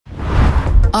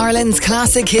Ireland's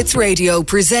Classic Hits Radio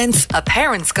presents A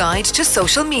Parent's Guide to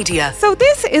Social Media. So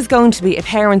this is going to be a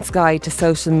parent's guide to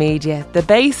social media. The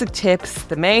basic tips,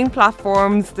 the main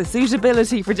platforms, the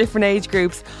suitability for different age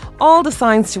groups, all the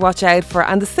signs to watch out for,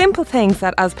 and the simple things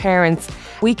that as parents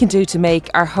we can do to make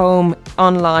our home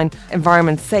online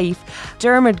environment safe.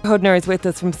 Dermot Hudner is with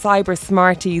us from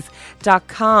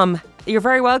cybersmarties.com. You're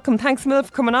very welcome. Thanks a million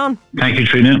for coming on. Thank you,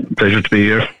 Trina. Pleasure to be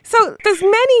here. So there's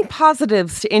many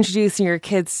positives to introducing your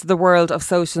kids to the world of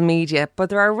social media, but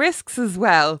there are risks as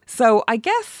well. So I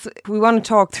guess we want to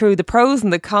talk through the pros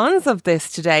and the cons of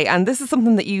this today. And this is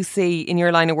something that you see in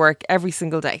your line of work every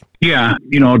single day. Yeah,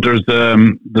 there's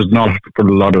not a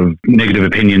lot of negative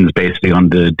opinions basically on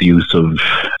the use of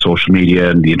social media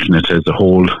and the internet as a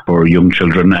whole for young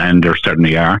children, and there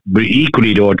certainly are. But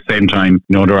equally though, at the same time,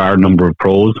 there are a number of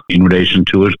pros in relation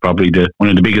to it. Probably one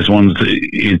of the biggest ones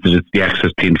is that it's the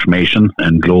access to information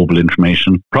and global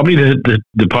information. Probably the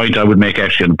point I would make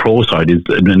actually on the pro side is,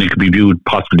 and it could be viewed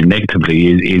possibly negatively,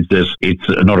 is that it's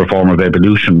another form of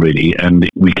evolution really, and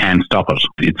we can't stop it.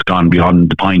 It's gone beyond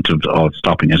the point of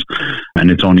stopping it, and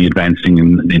it's only advancing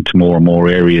into more and more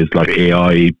areas like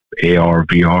AI, AR,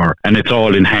 VR, and it's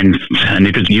all enhanced. And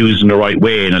if it's used in the right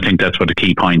way, and I think that's what the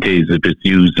key point is, if it's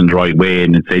used in the right way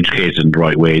and it's educated in the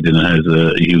right way, then it has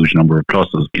a huge number of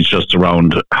pluses. It's just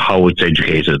around how it's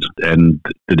educated and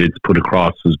that it's put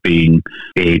across as being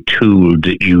a tool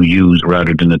that you use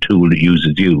rather than a tool that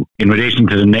uses you. In relation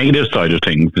to the negative side of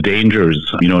things, the dangers,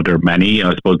 there are many.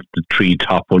 I suppose the three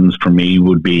top ones for me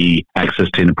would be access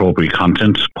to inappropriate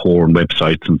content, porn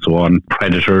websites and so on,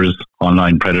 predators,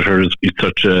 online predators. It's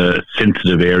such a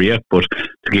sensitive area, but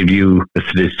to give you a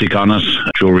statistic on it,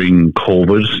 during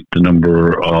COVID, the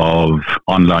number of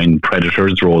online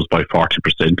predators rose by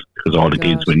 40% because all the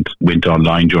kids went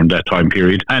online during that time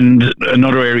period. And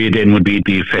another area then would be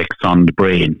the effects on the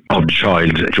brain of the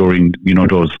child during,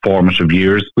 those formative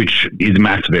years, which is a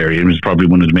massive area. And it's probably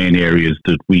one of the main areas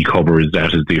that we cover is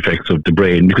the effects of the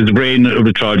brain, because the brain of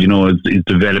the child, is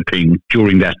developing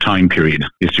during that time period.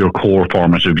 It's your core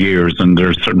formative years, and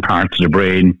there's certain parts of the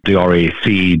brain, the RAC,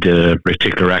 the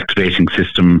reticular activating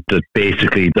system, that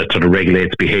sort of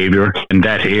regulates behaviour. In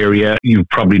that area, you've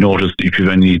probably noticed if you've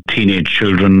any teenage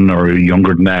children or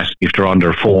younger than that, if they're on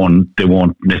their phone, they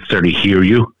won't necessarily hear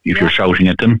you if you're shouting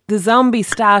at them. The zombie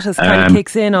status kind of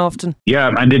kicks in often.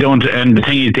 Yeah, and they don't. And the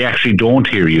thing is, they actually don't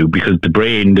hear you because the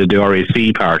brain, the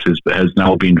RAC part, has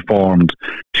now been formed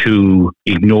to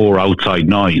ignore outside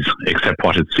noise except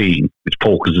what it's seeing, which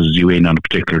focuses you in on a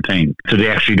particular thing. So they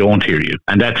actually don't hear you.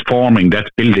 And that's forming, that's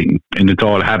building, and it's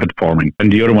all habit forming.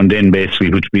 And the other one then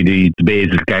basically, which would be the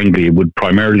basal ganglia, would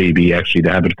primarily be actually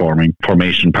the habit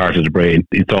formation part of the brain.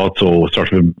 It's also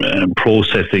sort of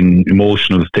processing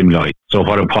emotional stimuli. So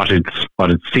what it's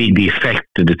seeing, the effect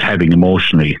that it's having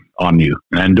emotionally on you.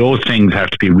 And those things have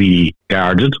to be really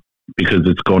guarded, because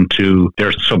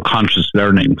their subconscious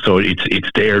learning. So it's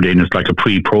there then, it's like a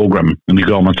pre-program. And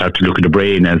you almost have to look at the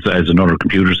brain as another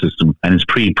computer system. And it's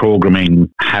pre-programming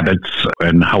habits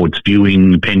and how it's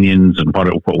viewing opinions and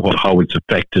how it's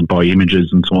affected by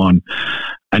images and so on.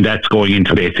 And that's going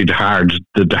into basically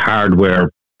the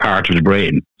hardware part of the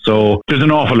brain. So there's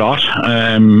an awful lot.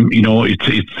 To me,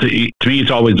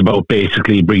 it's always about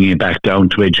basically bringing it back down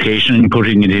to education and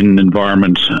putting it in an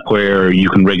environment where you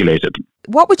can regulate it.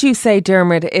 What would you say,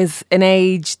 Dermot, is an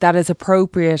age that is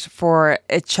appropriate for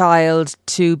a child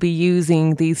to be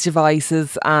using these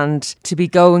devices and to be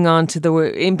going on to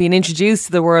being introduced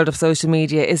to the world of social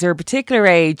media? Is there a particular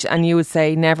age, and you would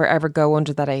say never ever go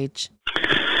under that age?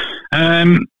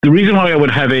 The reason why I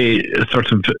would have a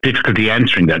sort of difficulty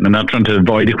answering that, and I'm not trying to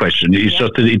avoid the question, is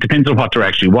just that it depends on what they're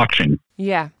actually watching.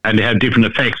 Yeah. And they have different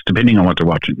effects depending on what they're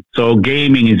watching. So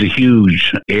gaming is a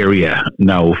huge area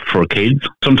now for kids.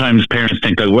 Sometimes parents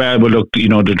think like, well, look,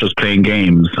 they're just playing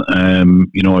games. At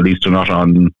least they're not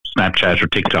on Snapchat or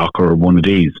TikTok or one of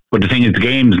these. But the thing is, the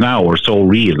games now are so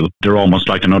real, they're almost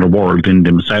like another world in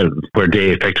themselves, where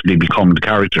they effectively become the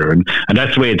character. And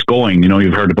that's the way it's going.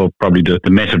 You've heard about probably the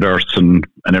metaverse and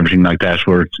everything like that,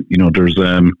 where there's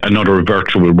another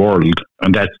virtual world,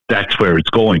 and that's where it's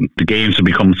going. The games have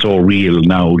become so real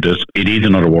now that it is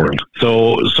another world.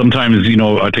 So sometimes,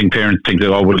 I think parents think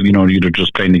that, they're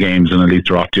just playing the games and at least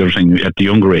they're off the other thing at the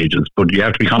younger ages. But you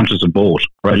have to be conscious of both,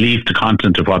 or at least the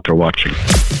content of what they're watching.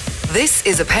 This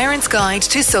is A Parent's Guide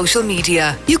to Social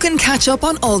Media. You can catch up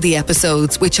on all the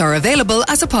episodes, which are available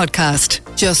as a podcast.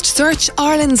 Just search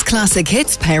Ireland's Classic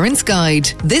Hits Parent's Guide.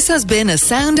 This has been a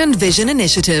Sound and Vision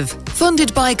initiative,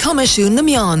 funded by Comashún na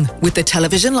Meán, with the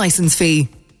television licence fee.